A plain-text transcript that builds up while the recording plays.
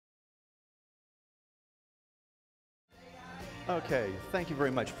Okay, thank you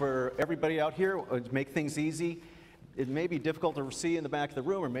very much. For everybody out here, to make things easy, it may be difficult to see in the back of the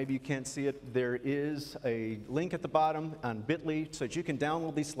room, or maybe you can't see it. There is a link at the bottom on bit.ly so that you can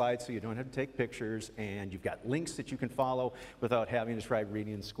download these slides so you don't have to take pictures, and you've got links that you can follow without having to try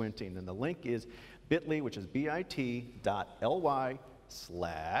reading and squinting. And the link is bit.ly, which is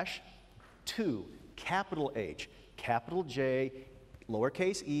bit.ly/2, capital H, capital J,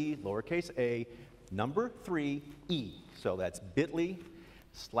 lowercase e, lowercase a, number 3, E. So that's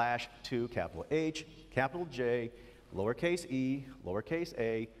bit.ly/2, capital H, capital J, lowercase e, lowercase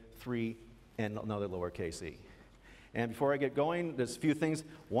a, 3, and another lowercase e. And before I get going, there's a few things.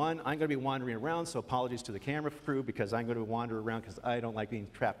 One, I'm going to be wandering around, so apologies to the camera crew because I'm going to wander around because I don't like being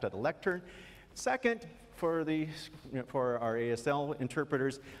trapped at a lectern. Second, for our ASL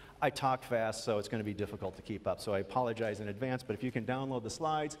interpreters, I talk fast, so it's going to be difficult to keep up. So I apologize in advance, but if you can download the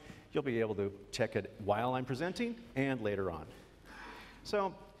slides, you'll be able to check it while I'm presenting and later on.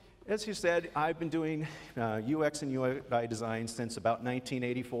 So, as you said, I've been doing UX and UI design since about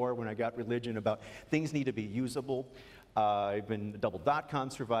 1984 when I got religion about things need to be usable. I've been a double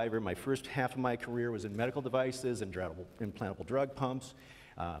 .com survivor. My first half of my career was in medical devices and implantable drug pumps,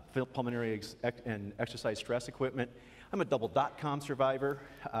 pulmonary and exercise stress equipment. I'm a double .com survivor.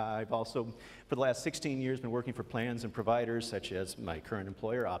 I've also, for the last 16 years, been working for plans and providers such as my current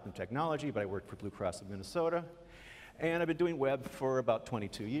employer, Optum Technology, but I worked for Blue Cross of Minnesota. And I've been doing web for about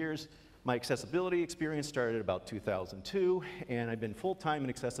 22 years. My accessibility experience started about 2002, and I've been full-time in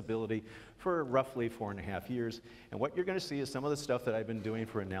accessibility for roughly 4.5 years. And what you're going to see is some of the stuff that I've been doing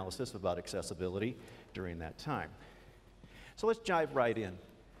for analysis about accessibility during that time. So let's dive right in.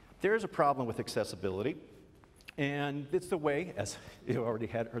 There's a problem with accessibility. And it's the way, as you already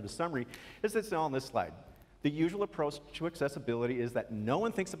had heard the summary, is it's on this slide. The usual approach to accessibility is that no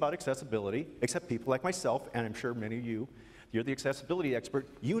one thinks about accessibility except people like myself, and I'm sure many of you, you're the accessibility expert,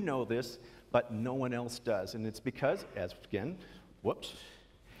 you know this, but no one else does. And it's because, as again, whoops,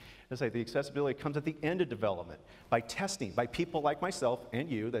 as I say, the accessibility comes at the end of development by testing, by people like myself and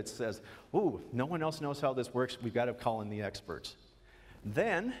you that says, ooh, no one else knows how this works, we've got to call in the experts.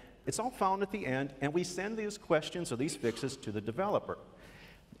 Then, it's all found at the end, and we send these questions or these fixes to the developer.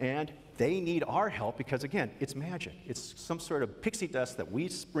 And they need our help because, again, it's magic. It's some sort of pixie dust that we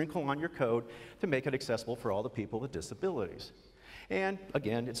sprinkle on your code to make it accessible for all the people with disabilities. And,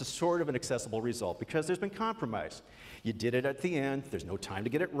 again, it's a sort of an accessible result because there's been compromise. You did it at the end. There's no time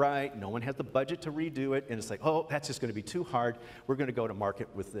to get it right. No one has the budget to redo it. And it's like, oh, that's just going to be too hard. We're going to go to market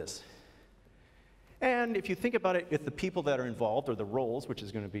with this. And if you think about it, if the people that are involved, or the roles, which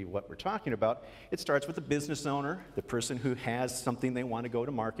is going to be what we're talking about, it starts with the business owner, the person who has something they want to go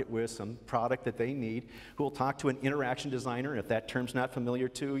to market with, some product that they need, who will talk to an interaction designer. If that term's not familiar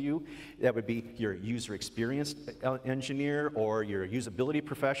to you, that would be your user experience engineer or your usability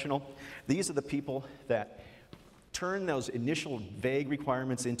professional. These are the people that turn those initial vague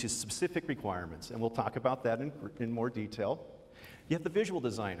requirements into specific requirements, and we'll talk about that in more detail. You have the visual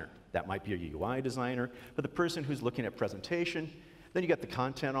designer. That might be a UI designer, but the person who's looking at presentation. Then you got the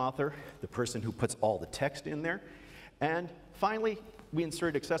content author, the person who puts all the text in there. And finally, we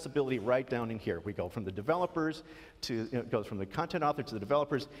insert accessibility right down in here. We go from the developers to, it goes from the content author to the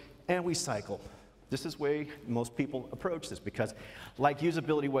developers, and we cycle. This is the way most people approach this because, like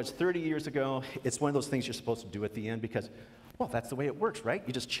usability was 30 years ago, it's one of those things you're supposed to do at the end because, well, that's the way it works, right?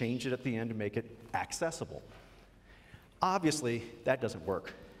 You just change it at the end to make it accessible. Obviously, that doesn't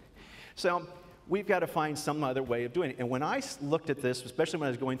work. So we've got to find some other way of doing it. And when I looked at this, especially when I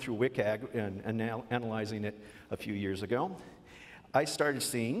was going through WCAG and analyzing it a few years ago, I started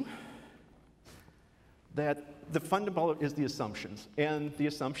seeing that the fundamental is the assumptions. And the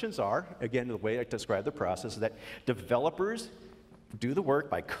assumptions are, again, the way I describe the process, is that developers do the work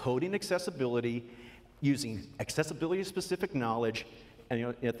by coding accessibility, using accessibility-specific knowledge,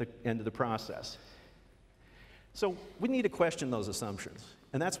 and, at the end of the process. So we need to question those assumptions.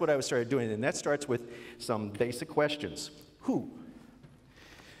 And that's what I started doing. And that starts with some basic questions. Who?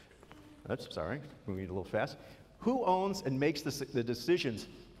 Oops, sorry, moving a little fast. Who owns and makes the decisions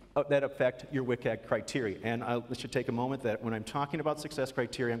that affect your WCAG criteria? And I should take a moment that when I'm talking about success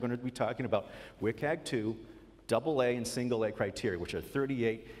criteria, I'm going to be talking about WCAG 2, AA and single A criteria, which are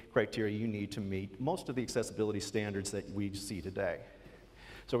 38 criteria you need to meet most of the accessibility standards that we see today.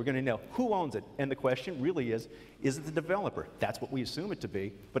 So we're going to know who owns it. And the question really is it the developer? That's what we assume it to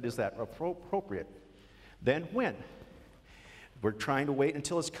be, but is that appropriate? Then when? We're trying to wait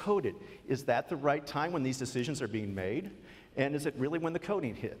until it's coded. Is that the right time when these decisions are being made? And is it really when the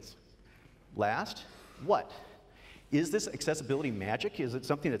coding hits? Last, what? Is this accessibility magic? Is it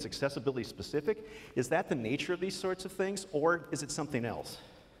something that's accessibility specific? Is that the nature of these sorts of things, or is it something else?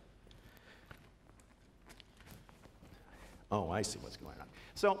 Oh, I see what's going on.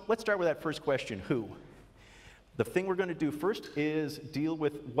 So let's start with that first question, who? The thing we're going to do first is deal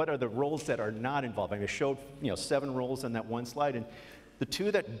with what are the roles that are not involved. I showed 7 roles on that one slide, and the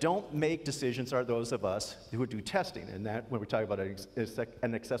 2 that don't make decisions are those of us who do testing. And that, when we talk about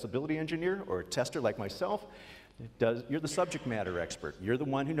an accessibility engineer or a tester like myself, you're the subject matter expert. You're the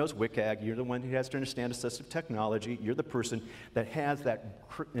one who knows WCAG. You're the one who has to understand assistive technology. You're the person that has that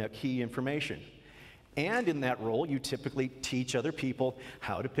key information. And in that role, you typically teach other people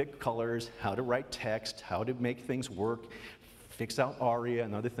how to pick colors, how to write text, how to make things work, fix out ARIA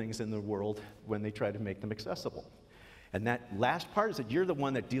and other things in the world when they try to make them accessible. And that last part is that you're the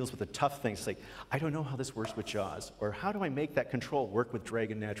one that deals with the tough things, like, I don't know how this works with JAWS, or how do I make that control work with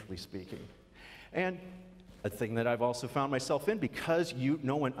Dragon naturally speaking? And a thing that I've also found myself in, because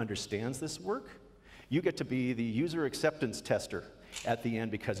no one understands this work, you get to be the user acceptance tester at the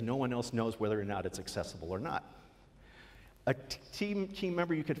end because no one else knows whether or not it's accessible or not. A team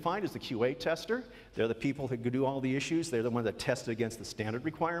member you could find is the QA tester. They're the people who do all the issues. They're the ones that test it against the standard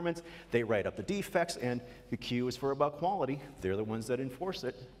requirements. They write up the defects, and the Q is for about quality. They're the ones that enforce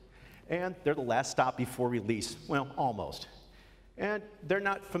it. And they're the last stop before release. Well, almost. And they're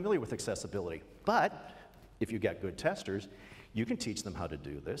not familiar with accessibility. But if you've got good testers, you can teach them how to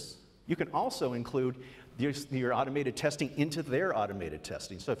do this. You can also include your automated testing into their automated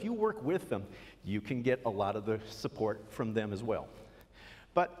testing. So if you work with them, you can get a lot of the support from them as well.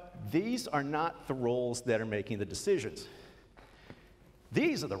 But these are not the roles that are making the decisions.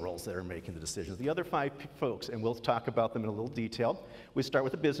 These are the roles that are making the decisions. The other 5 folks, and we'll talk about them in a little detail. We start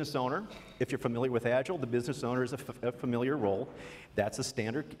with the business owner. If you're familiar with Agile, the business owner is a familiar role. That's a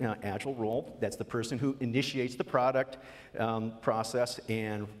standard Agile role. That's the person who initiates the product process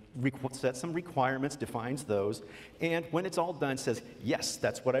and sets some requirements, defines those, and when it's all done, says, yes,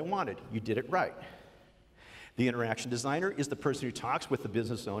 that's what I wanted. You did it right. The interaction designer is the person who talks with the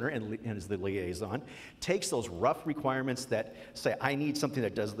business owner and is the liaison, takes those rough requirements that say, I need something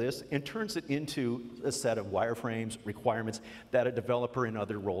that does this, and turns it into a set of wireframes, requirements that a developer in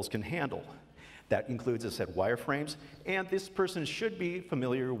other roles can handle. That includes a set of wireframes, and this person should be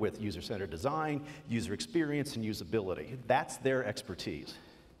familiar with user-centered design, user experience, and usability. That's their expertise.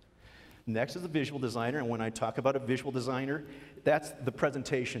 Next is the visual designer, and when I talk about a visual designer, that's the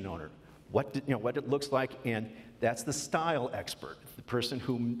presentation owner. What it looks like, and that's the style expert, the person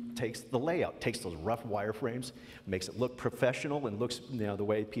who takes the layout, takes those rough wireframes, makes it look professional and looks the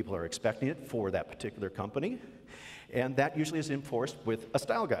way people are expecting it for that particular company. And that usually is enforced with a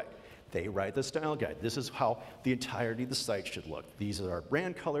style guide. They write the style guide. This is how the entirety of the site should look. These are our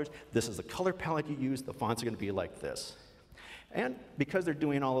brand colors. This is the color palette you use. The fonts are going to be like this. And because they're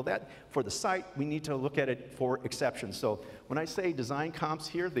doing all of that, for the site, we need to look at it for exceptions. So when I say design comps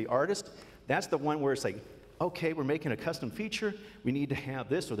here, the artist, that's the one where it's like, okay, we're making a custom feature. We need to have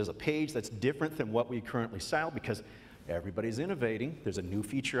this, or there's a page that's different than what we currently style because everybody's innovating. There's a new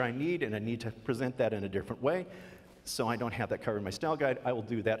feature I need, and I need to present that in a different way. So I don't have that covered in my style guide. I will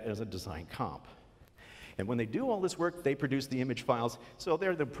do that as a design comp. And when they do all this work, they produce the image files. So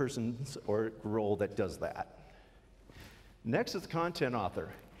they're the person or role that does that. Next is the content author,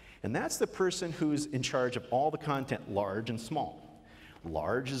 and that's the person who's in charge of all the content, large and small.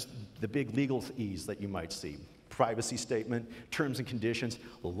 Large is the big legalese that you might see. Privacy statement, terms and conditions,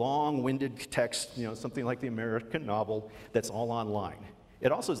 long-winded text, something like the American novel that's all online.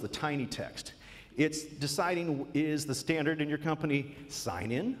 It also is the tiny text. It's deciding, is the standard in your company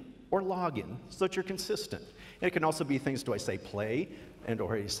sign in or log in so that you're consistent. And it can also be things, do I say play, or do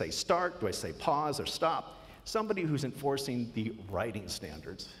I say start, do I say pause or stop? Somebody who's enforcing the writing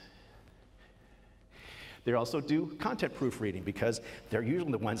standards. They also do content proofreading because they're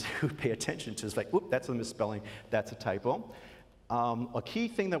usually the ones who pay attention to, it's like, whoop, that's a misspelling, that's a typo. A key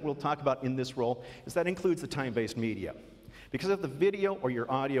thing that we'll talk about in this role is that includes the time-based media. Because if the video or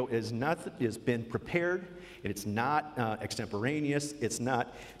your audio is been prepared, and it's not extemporaneous, it's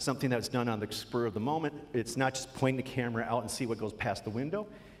not something that's done on the spur of the moment, it's not just pointing the camera out and see what goes past the window,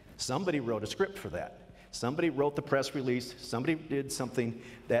 somebody wrote a script for that. Somebody wrote the press release, somebody did something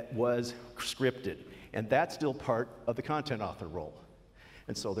that was scripted, and that's still part of the content author role.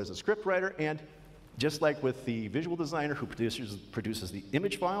 And so there's a script writer, and just like with the visual designer who produces the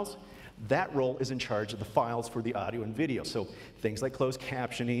image files, that role is in charge of the files for the audio and video. So things like closed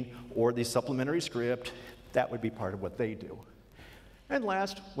captioning or the supplementary script, that would be part of what they do. And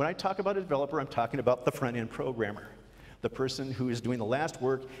last, when I talk about a developer, I'm talking about the front-end programmer. The person who is doing the last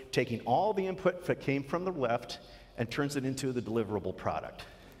work, taking all the input that came from the left and turns it into the deliverable product.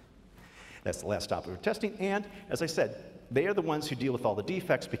 That's the last stop of testing, and as I said, they are the ones who deal with all the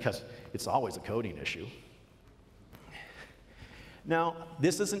defects because it's always a coding issue. Now,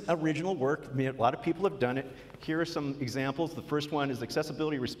 this isn't original work. I mean, a lot of people have done it. Here are some examples. The first one is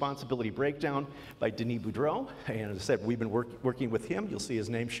Accessibility Responsibility Breakdown by Denis Boudreau. And as I said, we've been working with him. You'll see his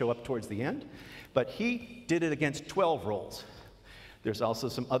name show up towards the end. But he did it against 12 roles. There's also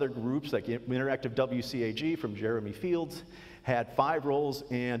some other groups, like Interactive WCAG from Jeremy Fields, had 5 roles,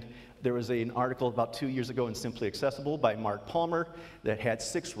 and there was an article about 2 years ago in Simply Accessible by Mark Palmer that had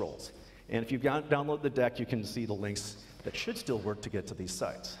 6 roles. And if you download the deck, you can see the links that should still work to get to these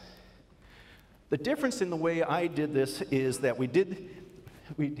sites. The difference in the way I did this is that we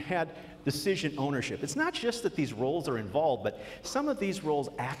had decision ownership. It's not just that these roles are involved, but some of these roles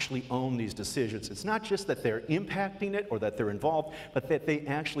actually own these decisions. It's not just that they're impacting it or that they're involved, but that they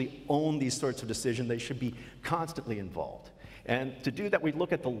actually own these sorts of decisions. They should be constantly involved. And to do that, we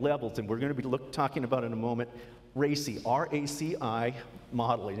look at the levels, and we're going to be talking about in a moment RACI, R-A-C-I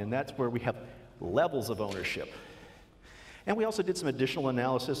modeling, and that's where we have levels of ownership. And we also did some additional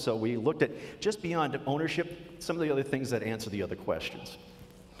analysis, so we looked at, just beyond ownership, some of the other things that answer the other questions.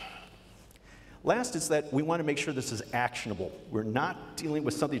 Last is that we want to make sure this is actionable. We're not dealing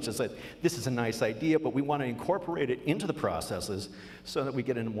with something that just said, this is a nice idea, but we want to incorporate it into the processes so that we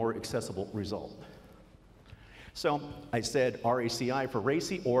get a more accessible result. So I said RACI for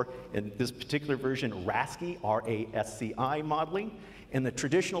RACI, or in this particular version, RASCI, R-A-S-C-I modeling. And the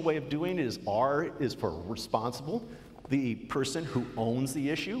traditional way of doing it is R is for responsible, the person who owns the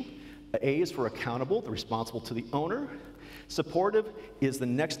issue. A is for accountable, the responsible to the owner. Supportive is the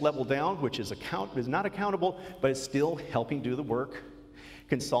next level down, which is not accountable, but is still helping do the work.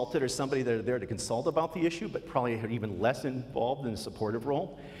 Consulted is somebody that are there to consult about the issue, but probably are even less involved in the supportive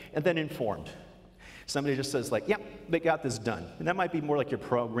role. And then informed. Somebody just says like, yep, they got this done. And that might be more like your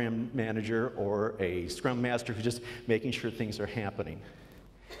program manager or a scrum master who's just making sure things are happening.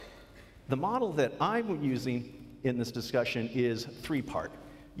 The model that I'm using in this discussion is 3-part.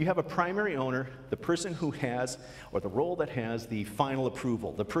 You have a primary owner, the person who has, or the role that has the final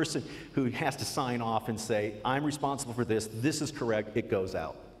approval, the person who has to sign off and say, I'm responsible for this, this is correct, it goes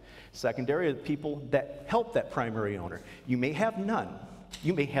out. Secondary are the people that help that primary owner. You may have none,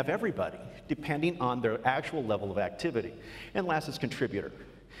 you may have everybody, depending on their actual level of activity. And last is contributor.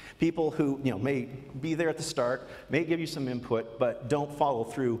 People who may be there at the start, may give you some input, but don't follow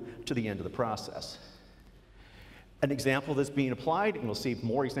through to the end of the process. An example that's being applied, and we'll see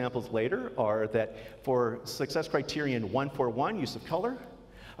more examples later, are that for success criterion 141, use of color,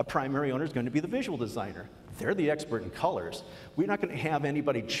 a primary owner is going to be the visual designer. They're the expert in colors. We're not going to have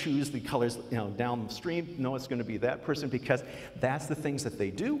anybody choose the colors downstream. No, it's going to be that person because that's the things that they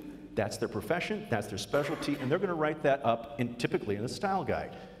do, that's their profession, that's their specialty, and they're going to write that up typically in a style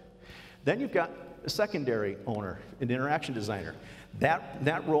guide. Then you've got a secondary owner, an interaction designer.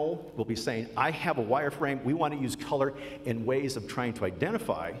 That role will be saying, I have a wireframe, we want to use color in ways of trying to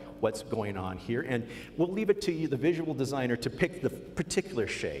identify what's going on here, and we'll leave it to you, the visual designer, to pick the particular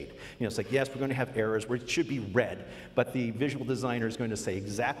shade. It's like, yes, we're going to have errors where it should be red, but the visual designer is going to say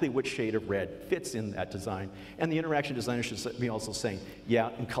exactly which shade of red fits in that design, and the interaction designer should be also saying,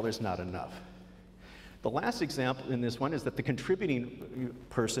 yeah, and color's not enough. The last example in this one is that the contributing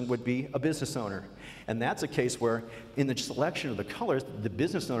person would be a business owner. And that's a case where in the selection of the colors, the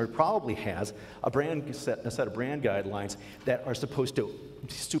business owner probably has a set of brand guidelines that are supposed to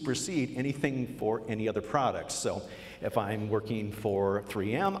supersede anything for any other products. So if I'm working for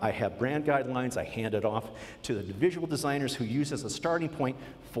 3M, I have brand guidelines, I hand it off to the visual designers who use as a starting point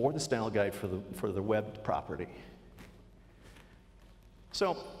for the style guide for the web property.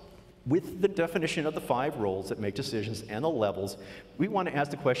 So, with the definition of the 5 roles that make decisions and the levels, we want to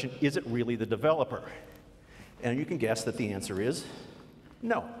ask the question, is it really the developer? And you can guess that the answer is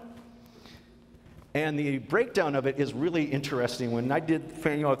no. And the breakdown of it is really interesting. When I did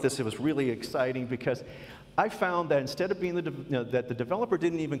figuring out this, it was really exciting because I found that instead of being that the developer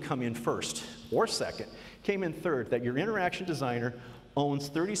didn't even come in first or second, came in third, that your interaction designer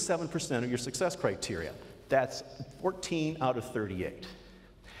owns 37% of your success criteria. That's 14 out of 38.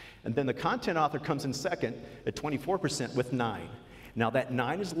 And then the content author comes in second at 24% with 9. Now that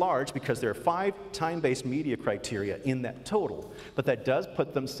 9 is large because there are 5 time-based media criteria in that total, but that does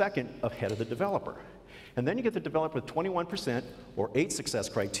put them second ahead of the developer. And then you get the developer with 21% or 8 success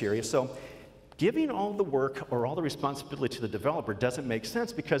criteria. So giving all the work or all the responsibility to the developer doesn't make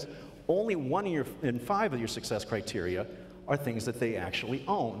sense because only 1 in 5 of your success criteria are things that they actually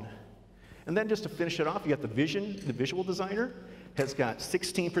own. And then just to finish it off, you got the visual designer has got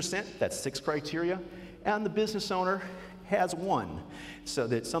 16%, that's 6 criteria, and the business owner has one. So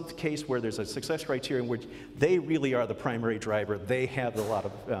that some case where there's a success criteria in which they really are the primary driver, they have a lot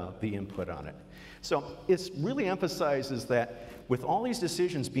of the input on it. So it really emphasizes that with all these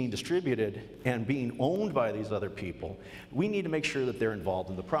decisions being distributed and being owned by these other people, we need to make sure that they're involved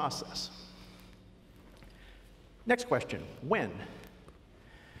in the process. Next question, when?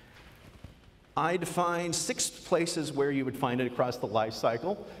 I define 6 places where you would find it across the life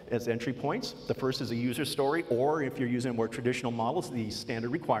cycle as entry points. The first is a user story, or if you're using more traditional models, the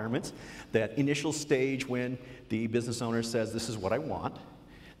standard requirements, that initial stage when the business owner says, this is what I want.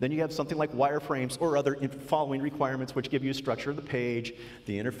 Then you have something like wireframes or other following requirements which give you a structure of the page,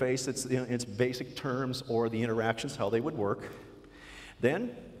 the interface, its basic terms, or the interactions, how they would work.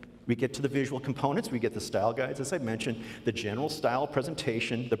 Then we get to the visual components. We get the style guides, as I mentioned, the general style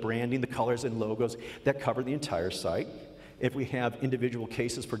presentation, the branding, the colors and logos that cover the entire site. If we have individual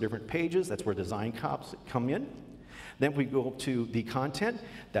cases for different pages, that's where design cops come in. Then we go to the content.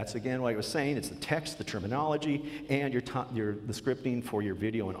 That's, again, what I was saying. It's the text, the terminology, and the scripting for your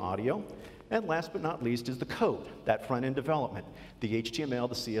video and audio. And last but not least is the code, that front-end development, the HTML,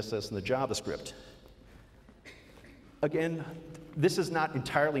 the CSS, and the JavaScript. Again, this is not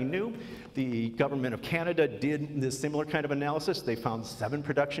entirely new. The government of Canada did this similar kind of analysis. They found 7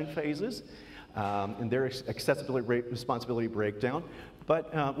 production phases in their accessibility responsibility breakdown.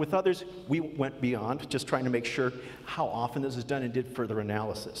 But with others, we went beyond, just trying to make sure how often this is done, and did further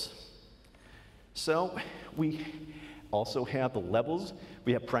analysis. So we also have the levels.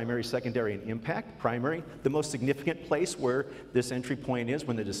 We have primary, secondary, and impact. Primary, the most significant place where this entry point is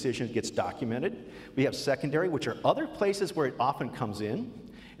when the decision gets documented. We have secondary, which are other places where it often comes in.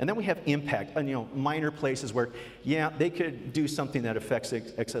 And then we have impact, minor places where, yeah, they could do something that affects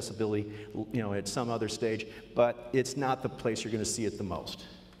accessibility, at some other stage, but it's not the place you're going to see it the most.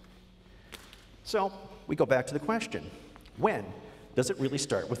 So we go back to the question, when does it really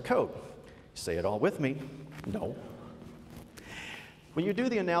start with code? Say it all with me, no. When you do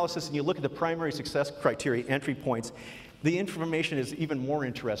the analysis and you look at the primary success criteria entry points, the information is even more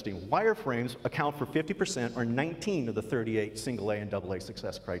interesting. Wireframes account for 50% or 19 of the 38 single A and double A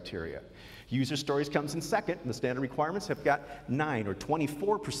success criteria. User stories comes in second, and the standard requirements have got 9 or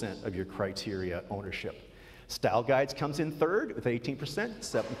 24% of your criteria ownership. Style guides comes in third with 18%,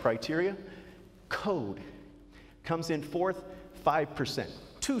 7 criteria. Code comes in fourth, 5%.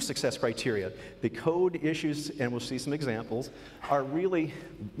 2 success criteria. The code issues, and we'll see some examples, are really,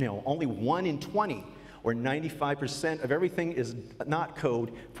 only 1 in 20, or 95% of everything is not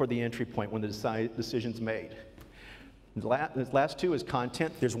code for the entry point when the decision's made. The last 2 is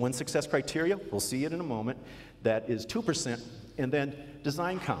content. There's 1 success criteria. We'll see it in a moment. That is 2%. And then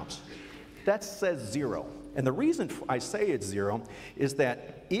design comps. That says 0. And the reason I say it's 0 is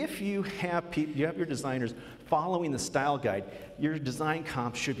that if you have your designers following the style guide, your design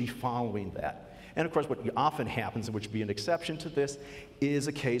comps should be following that. And of course, what often happens, and which would be an exception to this, is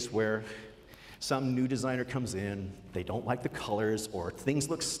a case where some new designer comes in, they don't like the colors, or things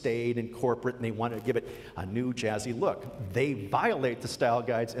look staid and corporate, and they want to give it a new jazzy look. They violate the style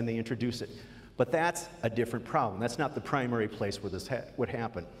guides and they introduce it. But that's a different problem. That's not the primary place where this would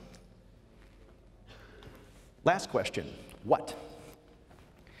happen. Last question, what?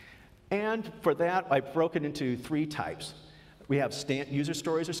 And for that, I broke it into 3 types. We have user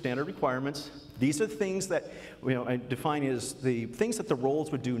stories or standard requirements. These are things that I define as the things that the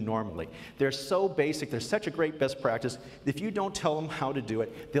roles would do normally. They're so basic, they're such a great best practice. If you don't tell them how to do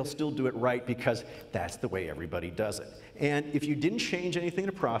it, they'll still do it right because that's the way everybody does it. And if you didn't change anything in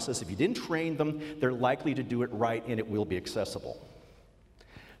the process, if you didn't train them, they're likely to do it right and it will be accessible.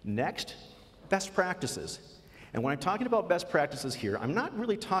 Next, best practices. And when I'm talking about best practices here, I'm not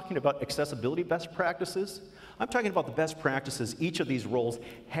really talking about accessibility best practices. I'm talking about the best practices each of these roles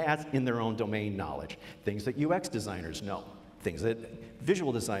has in their own domain knowledge. Things that UX designers know, things that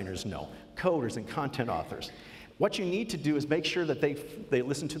visual designers know, coders and content authors. What you need to do is make sure that they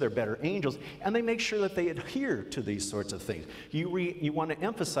listen to their better angels, and they make sure that they adhere to these sorts of things. You want to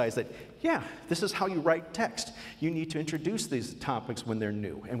emphasize that, yeah, this is how you write text. You need to introduce these topics when they're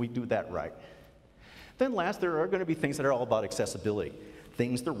new, and we do that right. Then last, there are going to be things that are all about accessibility,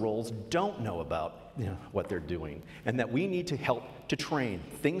 things the roles don't know about what they're doing, and that we need to help to train,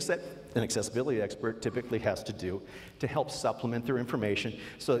 things that an accessibility expert typically has to do to help supplement their information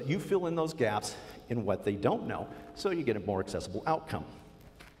so that you fill in those gaps in what they don't know so you get a more accessible outcome.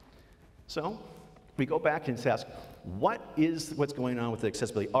 So we go back and ask, what's going on with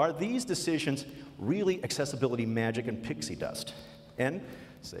accessibility? Are these decisions really accessibility magic and pixie dust? And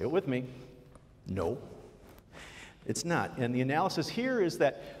say it with me, no, it's not. And the analysis here is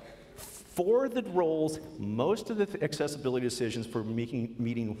that For the roles, most of the accessibility decisions for meeting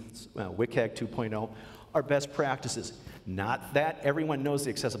WCAG 2.0 are best practices. Not that everyone knows the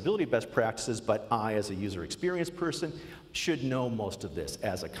accessibility best practices, but I, as a user experience person, should know most of this.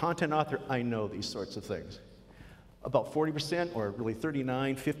 As a content author, I know these sorts of things. About 40%, or really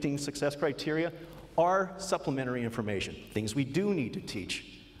 39, 15 success criteria are supplementary information, things we do need to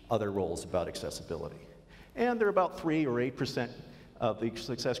teach other roles about accessibility. And there are about 3 or 8% of the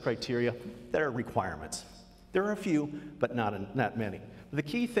success criteria that are requirements. There are a few, but not many. The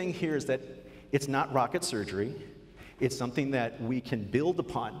key thing here is that it's not rocket surgery. It's something that we can build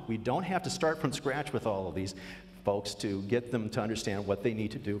upon. We don't have to start from scratch with all of these folks to get them to understand what they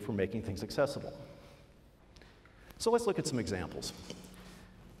need to do for making things accessible. So let's look at some examples.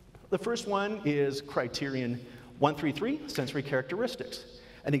 The first one is criterion 133, sensory characteristics.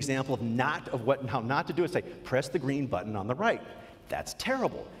 An example of how not to do it, say, press the green button on the right. That's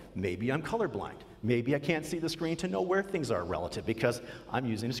terrible. Maybe I'm colorblind. Maybe I can't see the screen to know where things are relative because I'm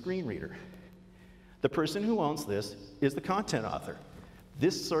using a screen reader. The person who owns this is the content author.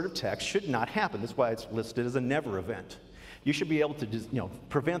 This sort of text should not happen. That's why it's listed as a never event. You should be able to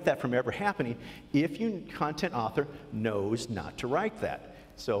prevent that from ever happening if your content author knows not to write that.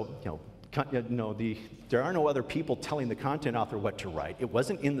 So, there are no other people telling the content author what to write. It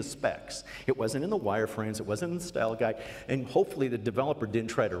wasn't in the specs. It wasn't in the wireframes. It wasn't in the style guide. And hopefully the developer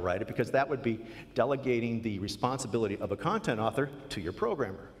didn't try to write it because that would be delegating the responsibility of a content author to your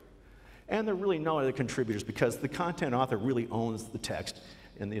programmer. And there are really no other contributors because the content author really owns the text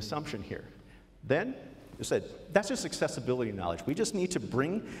and the assumption here. Then, I said, that's just accessibility knowledge. We just need to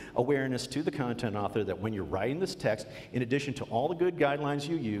bring awareness to the content author that when you're writing this text, in addition to all the good guidelines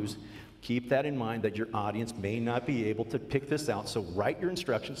you use, keep that in mind that your audience may not be able to pick this out, so write your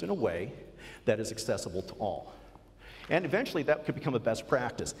instructions in a way that is accessible to all. And eventually that could become a best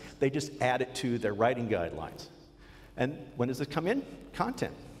practice. They just add it to their writing guidelines. And when does it come in?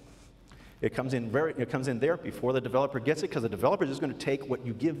 Content. It comes in there before the developer gets it, because the developer is just going to take what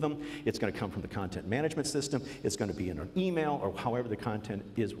you give them. It's going to come from the content management system. It's going to be in an email or however the content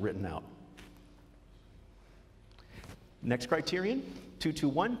is written out. Next criterion,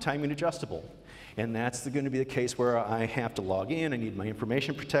 221, timing adjustable. And that's going to be the case where I have to log in, I need my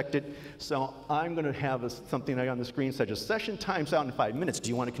information protected. So I'm going to have something on the screen such as session times out in 5 minutes.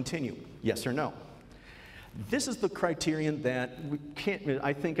 Do you want to continue? Yes or no? This is the criterion that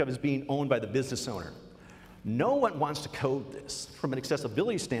I think of as being owned by the business owner. No one wants to code this. From an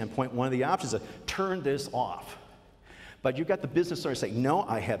accessibility standpoint, one of the options is to turn this off. But you've got the business owner saying, no,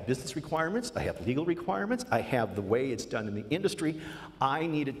 I have business requirements, I have legal requirements, I have the way it's done in the industry, I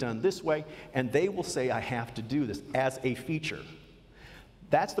need it done this way, and they will say I have to do this as a feature.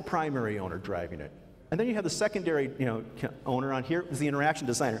 That's the primary owner driving it. And then you have the secondary owner on here, is the interaction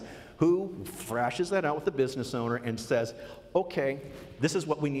designer, who thrashes that out with the business owner and says, okay, this is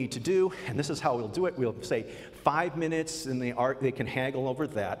what we need to do, and this is how we'll do it. We'll say 5 minutes, and they can haggle over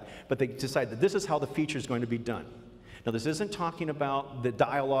that, but they decide that this is how the feature is going to be done. Now, this isn't talking about the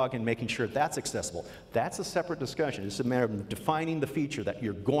dialogue and making sure that's accessible. That's a separate discussion. It's a matter of defining the feature that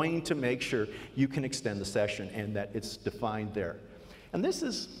you're going to make sure you can extend the session and that it's defined there. And this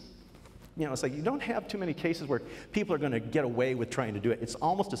is, it's like you don't have too many cases where people are going to get away with trying to do it. It's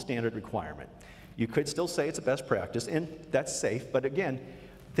almost a standard requirement. You could still say it's a best practice, and that's safe, but again,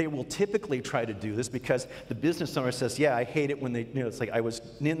 they will typically try to do this because the business owner says, yeah, I hate it when they, it's like I was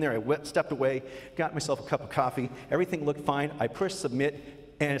in there, I stepped away, got myself a cup of coffee, everything looked fine, I pushed submit,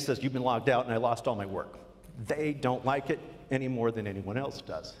 and it says, you've been logged out, and I lost all my work. They don't like it any more than anyone else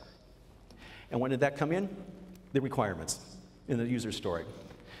does. And when did that come in? The requirements in the user story.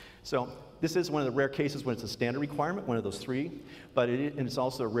 So this is one of the rare cases when it's a standard requirement, one of those 3, but and it's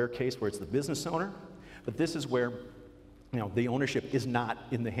also a rare case where it's the business owner, but this is where the ownership is not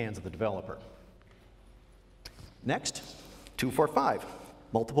in the hands of the developer. Next, 245,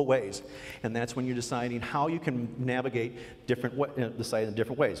 multiple ways. And that's when you're deciding how you can navigate the site in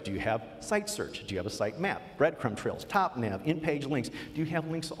different ways. Do you have site search? Do you have a site map? Breadcrumb trails, top nav, in-page links? Do you have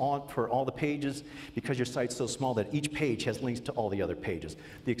links for all the pages because your site's so small that each page has links to all the other pages?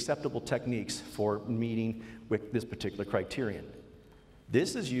 The acceptable techniques for meeting with this particular criterion.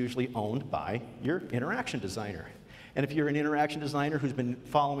 This is usually owned by your interaction designer. And if you're an interaction designer who's been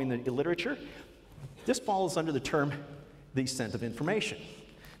following the literature, this falls under the term the ascent of information.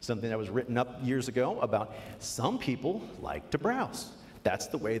 Something that was written up years ago about some people like to browse. That's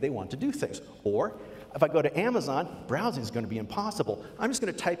the way they want to do things. Or if I go to Amazon, browsing is going to be impossible. I'm just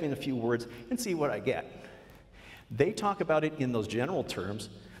going to type in a few words and see what I get. They talk about it in those general terms,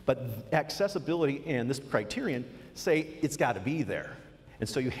 but accessibility and this criterion say it's got to be there. And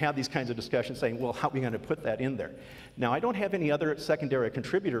so you have these kinds of discussions saying, well, how are we going to put that in there? Now, I don't have any other secondary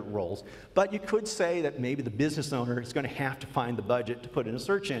contributor roles, but you could say that maybe the business owner is going to have to find the budget to put in a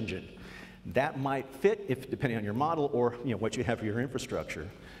search engine. That might fit, depending on your model or what you have for your infrastructure.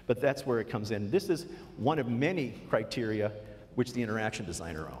 But that's where it comes in. This is one of many criteria which the interaction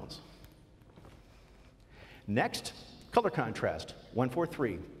designer owns. Next, color contrast,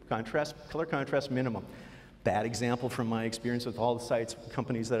 143, color contrast minimum. Bad example from my experience with all the sites,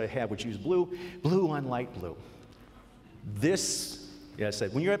 companies that I have which use blue on light blue. This, I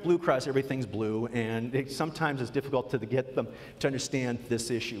said, when you're at Blue Cross, everything's blue, and sometimes it's difficult to get them to understand this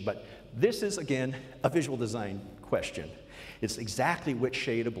issue. But this is, again, a visual design question. It's exactly which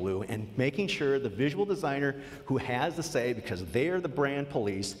shade of blue, and making sure the visual designer who has the say, because they're the brand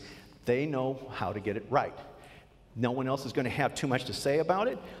police, they know how to get it right. No one else is going to have too much to say about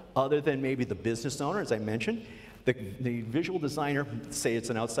it, other than maybe the business owner, as I mentioned. The visual designer, say it's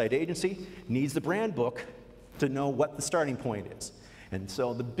an outside agency, needs the brand book to know what the starting point is. And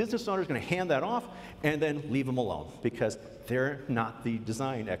so the business owner is going to hand that off and then leave them alone, because they're not the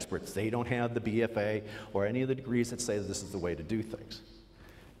design experts. They don't have the BFA or any of the degrees that say this is the way to do things.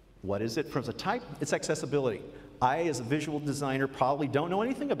 What is it from the type? It's accessibility. I, as a visual designer, probably don't know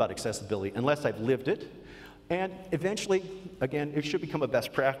anything about accessibility unless I've lived it. And eventually, again, it should become a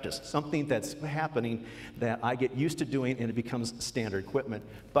best practice, something that's happening that I get used to doing and it becomes standard equipment.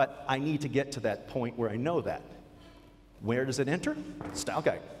 But I need to get to that point where I know that. Where does it enter? Style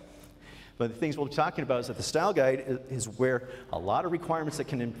guide. But the things we'll be talking about is that the style guide is where a lot of requirements that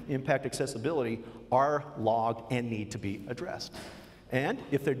can impact accessibility are logged and need to be addressed. And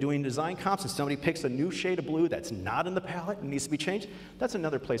if they're doing design comps and somebody picks a new shade of blue that's not in the palette and needs to be changed, that's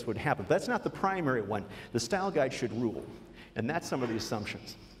another place where it would happen. But that's not the primary one. The style guide should rule. And that's some of the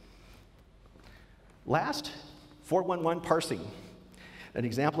assumptions. Last, 411 parsing. An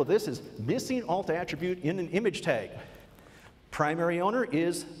example of this is missing alt attribute in an image tag. Primary owner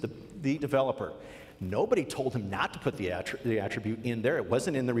is the developer. Nobody told him not to put the attribute in there. It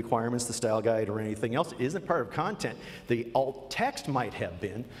wasn't in the requirements, the style guide, or anything else. It isn't part of content. The alt text might have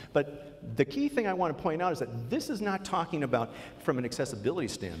been, but the key thing I want to point out is that this is not talking about from an accessibility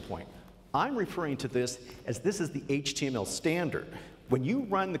standpoint. I'm referring to this as this is the HTML standard. When you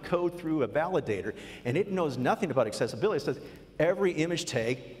run the code through a validator and it knows nothing about accessibility, it says every image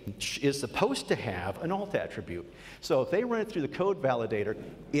tag is supposed to have an alt attribute. So if they run it through the code validator,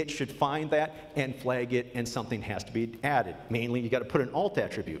 it should find that and flag it, and something has to be added. Mainly, you got to put an alt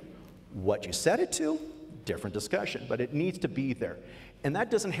attribute. What you set it to, different discussion, but it needs to be there. And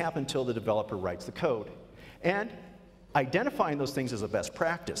that doesn't happen until the developer writes the code. And identifying those things is a best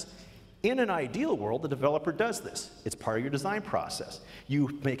practice. In an ideal world, the developer does this. It's part of your design process.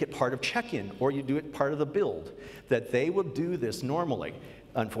 You make it part of check-in, or you do it part of the build, that they will do this normally.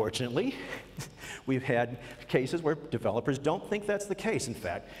 Unfortunately, we've had cases where developers don't think that's the case. In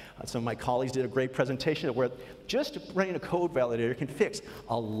fact, some of my colleagues did a great presentation where just running a code validator can fix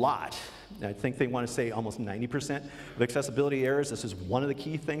a lot. I think they want to say almost 90% of accessibility errors. This is one of the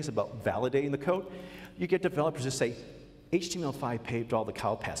key things about validating the code. You get developers to say, HTML5 paved all the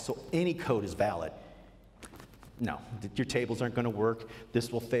cow paths, so any code is valid. No, your tables aren't going to work.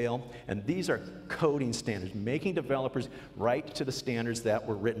 This will fail. And these are coding standards, making developers write to the standards that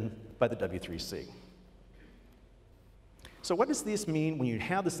were written by the W3C. So what does this mean when you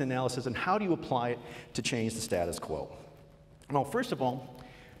have this analysis, and how do you apply it to change the status quo? Well, first of all,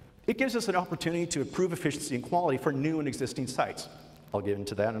 it gives us an opportunity to improve efficiency and quality for new and existing sites. I'll get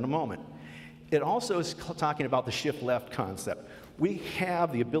into that in a moment. It also is talking about the shift left concept. We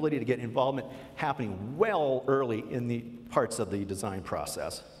have the ability to get involvement happening well early in the parts of the design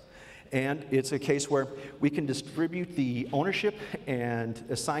process. And it's a case where we can distribute the ownership and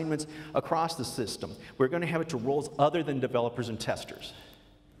assignments across the system. We're going to have it to roles other than developers and testers.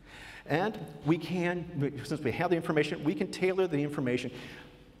 And we can, since we have the information, we can tailor the information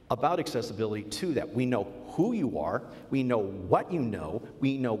about accessibility to that. We know who you are, we know what you know,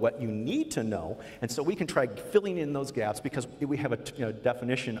 we know what you need to know, and so we can try filling in those gaps because we have a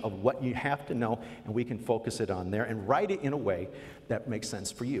definition of what you have to know, and we can focus it on there and write it in a way that makes sense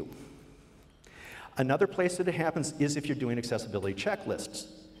for you. Another place that it happens is if you're doing accessibility checklists.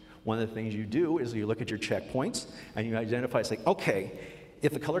 One of the things you do is you look at your checkpoints and you identify, say, okay,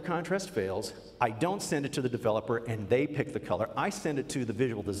 if the color contrast fails, I don't send it to the developer and they pick the color. I send it to the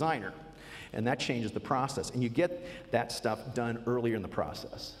visual designer, and that changes the process. And you get that stuff done earlier in the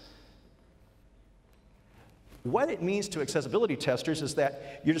process. What it means to accessibility testers is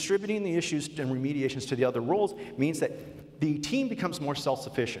that you're distributing the issues and remediations to the other roles means that the team becomes more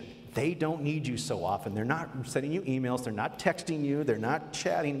self-sufficient. They don't need you so often. They're not sending you emails, they're not texting you, they're not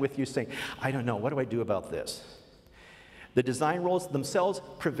chatting with you saying, I don't know, what do I do about this? The design roles themselves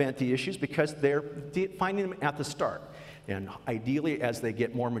prevent the issues because they're finding them at the start. And ideally, as they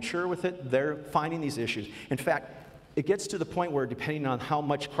get more mature with it, they're finding these issues. In fact, it gets to the point where, depending on how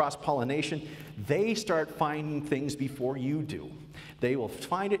much cross-pollination, they start finding things before you do. They will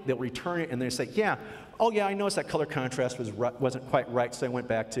find it, they'll return it, and they'll say, yeah, oh yeah, I noticed that color contrast wasn't quite right, so I went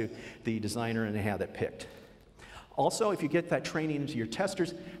back to the designer and they had it picked. Also, if you get that training into your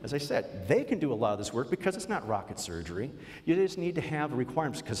testers, as I said, they can do a lot of this work because it's not rocket surgery. You just need to have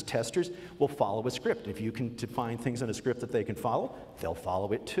requirements because testers will follow a script. If you can define things in a script that they can follow, they'll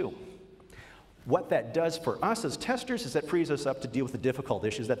follow it too. What that does for us as testers is that frees us up to deal with the difficult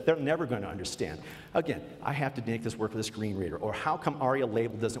issues that they're never going to understand. Again, I have to make this work with a screen reader, or how come ARIA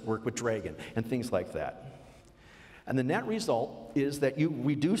label doesn't work with Dragon, and things like that. And the net result is that you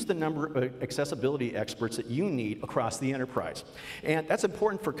reduce the number of accessibility experts that you need across the enterprise. And that's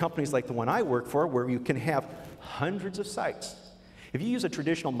important for companies like the one I work for, where you can have hundreds of sites. If you use a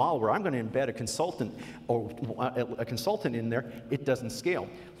traditional model where I'm going to embed a consultant or a consultant in there, it doesn't scale.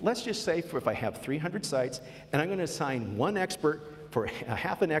 Let's just say if I have 300 sites and I'm going to assign one expert for a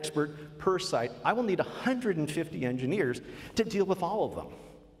half an expert per site, I will need 150 engineers to deal with all of them.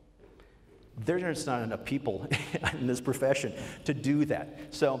 There's not enough people in this profession to do that.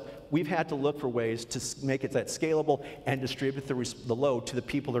 So we've had to look for ways to make it that scalable and distribute the load to the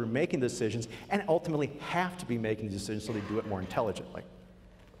people that are making the decisions and ultimately have to be making the decisions so they do it more intelligently.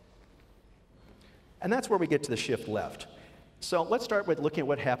 And that's where we get to the shift left. So let's start with looking at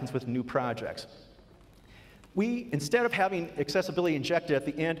what happens with new projects. Instead of having accessibility injected at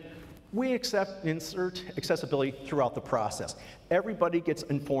the end, we insert accessibility throughout the process. Everybody gets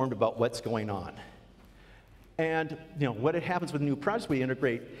informed about what's going on. And what happens with new projects, we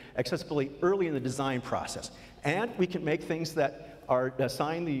integrate accessibility early in the design process. And we can make things that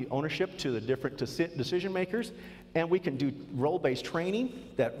assign the ownership to the different decision makers. And we can do role-based training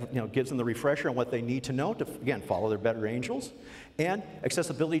that gives them the refresher on what they need to know to, again, follow their better angels. And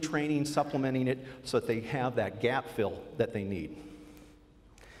accessibility training, supplementing it so that they have that gap fill that they need.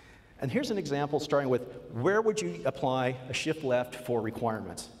 And here's an example starting with where would you apply a shift left for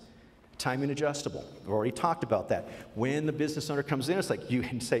requirements? Timing adjustable. We've already talked about that. When the business owner comes in, it's like you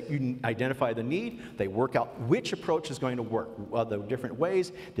identify the need, they work out which approach is going to work, the different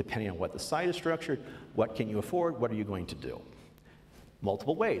ways, depending on what the site is structured, what can you afford, what are you going to do?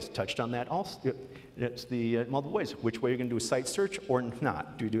 Multiple ways, touched on that also. It's the multiple ways. Which way you're going to do a site search or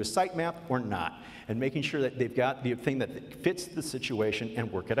not? Do you do a site map or not? And making sure that they've got the thing that fits the situation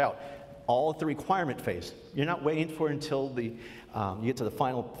and work it out. All at the requirement phase. You're not waiting for until you get to the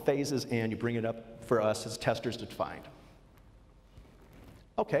final phases and you bring it up for us as testers to find.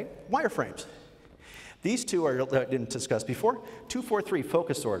 Okay, wireframes. These two I didn't discuss before. 243,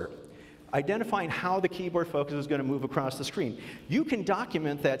 focus order. Identifying how the keyboard focus is going to move across the screen. You can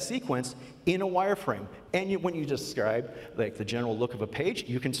document that sequence in a wireframe. And when you describe like the general look of a page,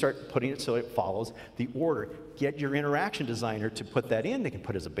 you can start putting it so it follows the order. Get your interaction designer to put that in. They can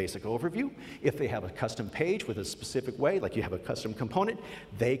put it as a basic overview. If they have a custom page with a specific way, like you have a custom component,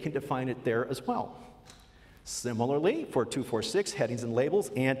 they can define it there as well. Similarly, for 246, headings and labels,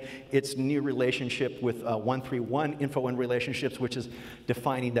 and its new relationship with 131, info and relationships, which is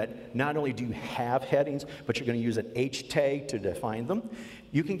defining that not only do you have headings, but you're going to use an H tag to define them.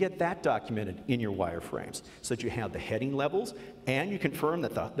 You can get that documented in your wireframes so that you have the heading levels, and you confirm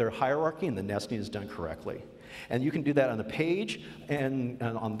that their hierarchy and the nesting is done correctly. And you can do that on the page and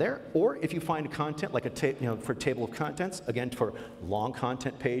on there, or if you find content like for table of contents, again for long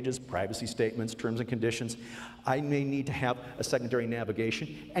content pages, privacy statements, terms and conditions, I may need to have a secondary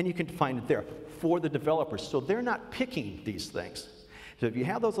navigation, and you can find it there for the developers, so they're not picking these things. So if you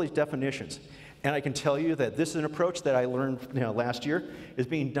have those definitions, and I can tell you that this is an approach that I learned last year is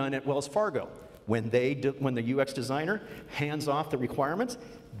being done at Wells Fargo. When the UX designer hands off the requirements,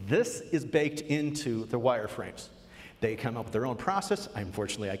 this is baked into the wireframes. They come up with their own process.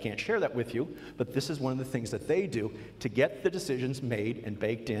 Unfortunately, I can't share that with you, but this is one of the things that they do to get the decisions made and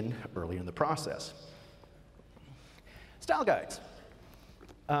baked in early in the process. Style guides.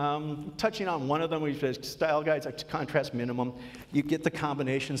 Touching on one of them, we said style guides, contrast minimum. You get the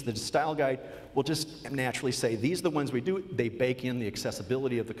combinations. The style guide will just naturally say, these are the ones we do. They bake in the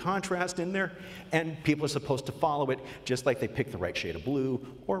accessibility of the contrast in there, and people are supposed to follow it just like they pick the right shade of blue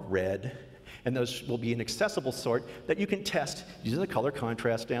or red. And those will be an accessible sort that you can test using the color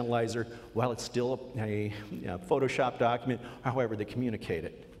contrast analyzer while it's still a Photoshop document, or however they communicate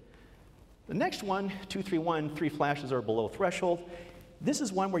it. The next one, 231, 3 flashes are below threshold. This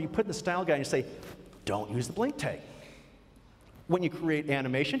is one where you put in the style guide and you say, don't use the blink tag. When you create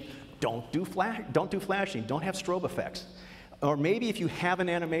animation, don't do flashing, don't have strobe effects. Or maybe if you have an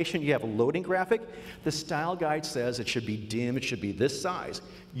animation, you have a loading graphic, the style guide says it should be dim, it should be this size.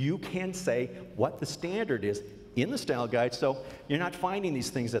 You can say what the standard is in the style guide, so you're not finding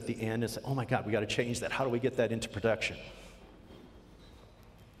these things at the end and say, oh my God, we got to change that. How do we get that into production?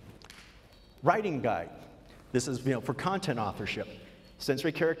 Writing guide. This is for content authorship.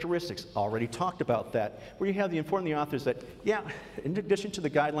 Sensory characteristics, already talked about that, where you have the inform the authors that, yeah, in addition to the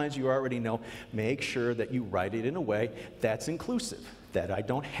guidelines you already know, make sure that you write it in a way that's inclusive, that I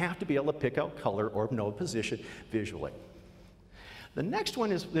don't have to be able to pick out color or know position visually. The next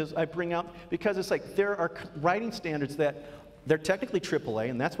one is I bring up, because it's like there are writing standards that they're technically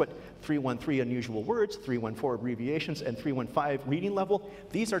AAA, and that's what 313 unusual words, 314 abbreviations, and 315 reading level,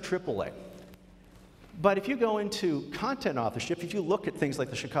 these are AAA. But if you go into content authorship, if you look at things like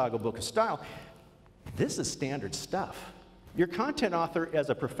the Chicago Book of Style, this is standard stuff. Your content author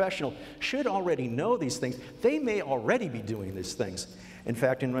as a professional should already know these things. They may already be doing these things. In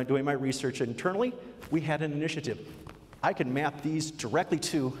fact, in doing my research internally, we had an initiative. I could map these directly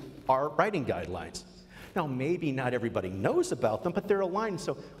to our writing guidelines. Now, maybe not everybody knows about them, but they're aligned.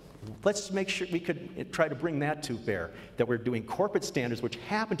 So let's make sure we could try to bring that to bear, that we're doing corporate standards which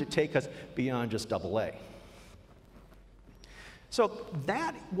happen to take us beyond just AA. So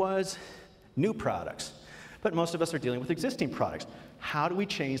that was new products, but most of us are dealing with existing products. How do we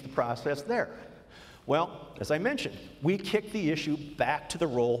change the process there? Well, as I mentioned, we kick the issue back to the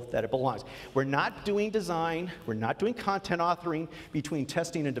role that it belongs. We're not doing design, we're not doing content authoring between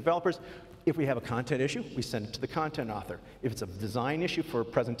testing and developers. If we have a content issue, we send it to the content author. If it's a design issue for a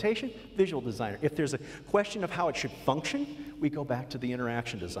presentation, visual designer. If there's a question of how it should function, we go back to the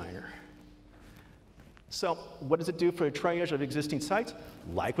interaction designer. So what does it do for a triage of existing sites?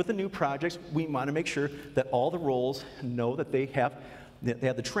 Like with the new projects, we want to make sure that all the roles know that they have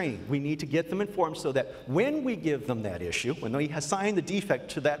the training. We need to get them informed so that when we give them that issue, when they assign the defect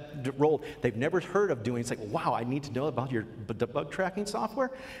to that role they've never heard of doing, it's like, wow, I need to know about your bug tracking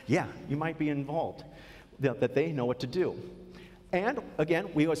software? Yeah, you might be involved, that they know what to do. And again,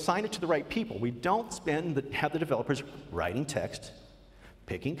 we assign it to the right people. We don't have the developers writing text,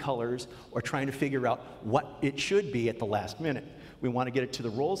 picking colors, or trying to figure out what it should be at the last minute. We want to get it to the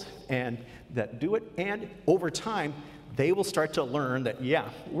roles and that do it, and over time, they will start to learn that, yeah,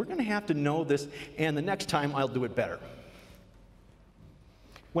 we're going to have to know this, and the next time I'll do it better.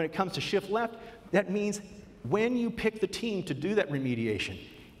 When it comes to shift left, that means when you pick the team to do that remediation,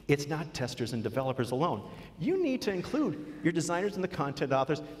 it's not testers and developers alone. You need to include your designers and the content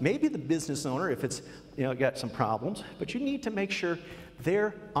authors, maybe the business owner if it's got some problems, but you need to make sure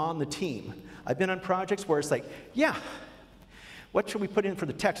they're on the team. I've been on projects where it's like, yeah, what should we put in for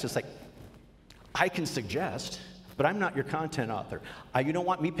the text? It's like, I can suggest, but I'm not your content author. You don't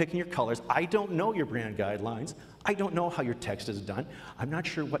want me picking your colors. I don't know your brand guidelines. I don't know how your text is done. I'm not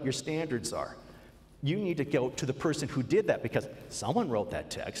sure what your standards are. You need to go to the person who did that because someone wrote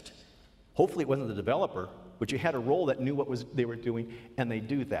that text. Hopefully it wasn't the developer, but you had a role that knew what they were doing, and they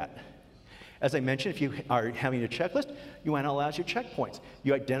do that. As I mentioned, if you are having a checklist, you analyze your checkpoints.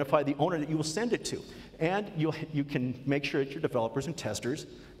 You identify the owner that you will send it to, and you can make sure that your developers and testers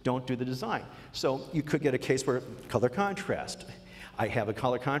don't do the design. So you could get a case where color contrast. I have a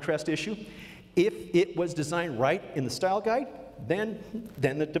color contrast issue. If it was designed right in the style guide, then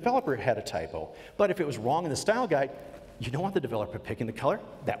the developer had a typo. But if it was wrong in the style guide, you don't want the developer picking the color.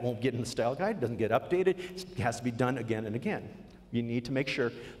 That won't get in the style guide, it doesn't get updated. It has to be done again and again. You need to make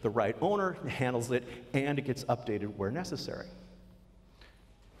sure the right owner handles it and it gets updated where necessary.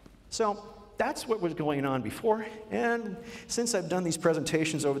 So that's what was going on before, and since I've done these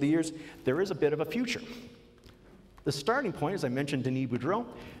presentations over the years, there is a bit of a future. The starting point, as I mentioned, Denis Boudreau.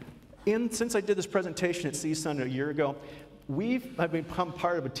 Since I did this presentation at CSUN a year ago, I've become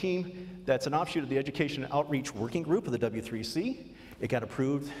part of a team that's an offshoot of the Education and Outreach Working Group of the W3C. It got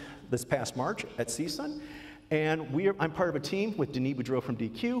approved this past March at CSUN. And I'm part of a team with Denis Boudreau from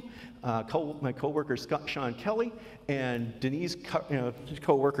DQ, my coworker Sean Kelly, and Denis'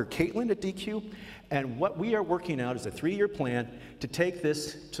 coworker Caitlin at DQ. And what we are working out is a 3-year plan to take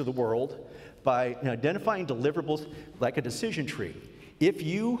this to the world by identifying deliverables like a decision tree. If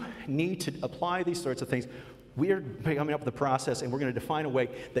you need to apply these sorts of things, we are coming up with a process, and we're going to define a way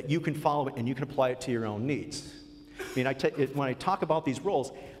that you can follow it and you can apply it to your own needs. I mean, when I talk about these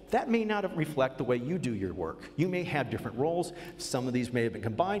roles, that may not reflect the way you do your work. You may have different roles. Some of these may have been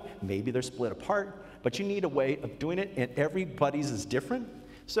combined. Maybe they're split apart. But you need a way of doing it, and everybody's is different.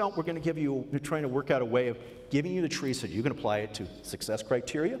 So we're trying to work out a way of giving you the tree so you can apply it to success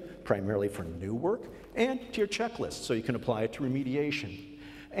criteria, primarily for new work, and to your checklist so you can apply it to remediation.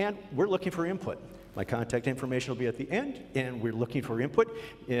 And we're looking for input. My contact information will be at the end, and we're looking for input.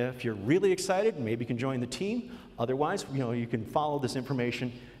 If you're really excited, maybe you can join the team. Otherwise, you can follow this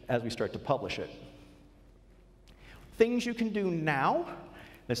information as we start to publish it. Things you can do now.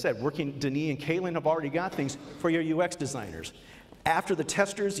 As I said, Denis and Caitlin have already got things for your UX designers. After the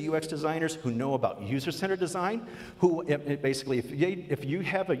testers, UX designers who know about user-centered design, who basically, if you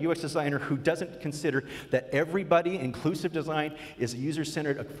have a UX designer who doesn't consider that everybody, inclusive design, is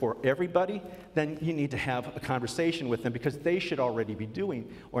user-centered for everybody, then you need to have a conversation with them because they should already be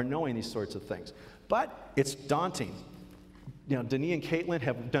doing or knowing these sorts of things. But it's daunting. Denis and Caitlin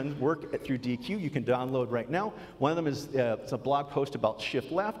have done work through DQ. You can download right now. One of them is it's a blog post about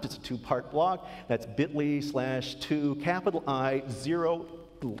shift left. It's a 2-part blog. That's bit.ly/2 capital I 0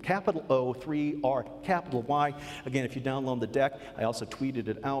 capital O 3 R capital Y. Again, if you download the deck, I also tweeted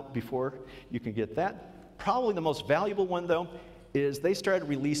it out before. You can get that. Probably the most valuable one, though, is they started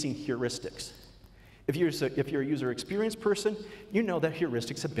releasing heuristics. If you're a user experience person, you know that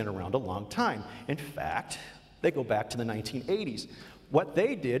heuristics have been around a long time. In fact, they go back to the 1980s. What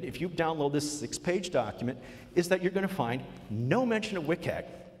they did, if you download this 6-page document, is that you're going to find no mention of WCAG.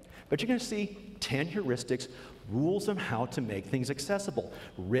 But you're going to see 10 heuristics, rules on how to make things accessible,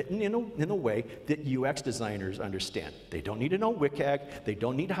 written in a way that UX designers understand. They don't need to know WCAG. They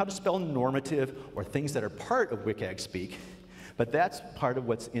don't need to know how to spell normative or things that are part of WCAG speak. But that's part of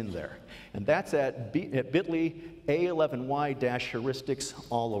what's in there. And that's at bit.ly A11Y-heuristics,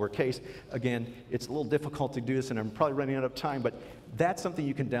 all lowercase. Again, it's a little difficult to do this, and I'm probably running out of time, but that's something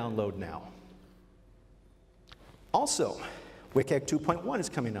you can download now. Also, WCAG 2.1 is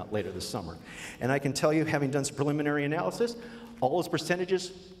coming out later this summer. And I can tell you, having done some preliminary analysis, all those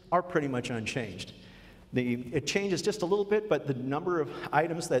percentages are pretty much unchanged. It changes just a little bit, but the number of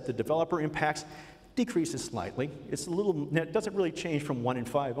items that the developer impacts decreases slightly. It doesn't really change from 1 in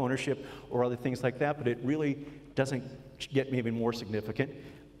 5 ownership or other things like that, but it really doesn't get maybe more significant.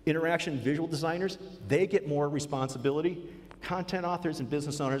 Interaction visual designers, they get more responsibility. Content authors and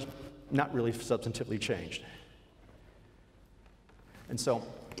business owners, not really substantively changed. And so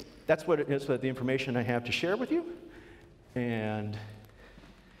that's what it is, the information I have to share with you. And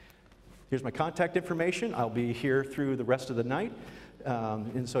here's my contact information. I'll be here through the rest of the night.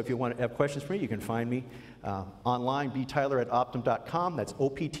 And so if you want to have questions for me, you can find me online, btyler@optum.com. That's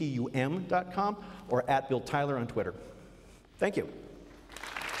optum.com, or @BillTyler on Twitter. Thank you.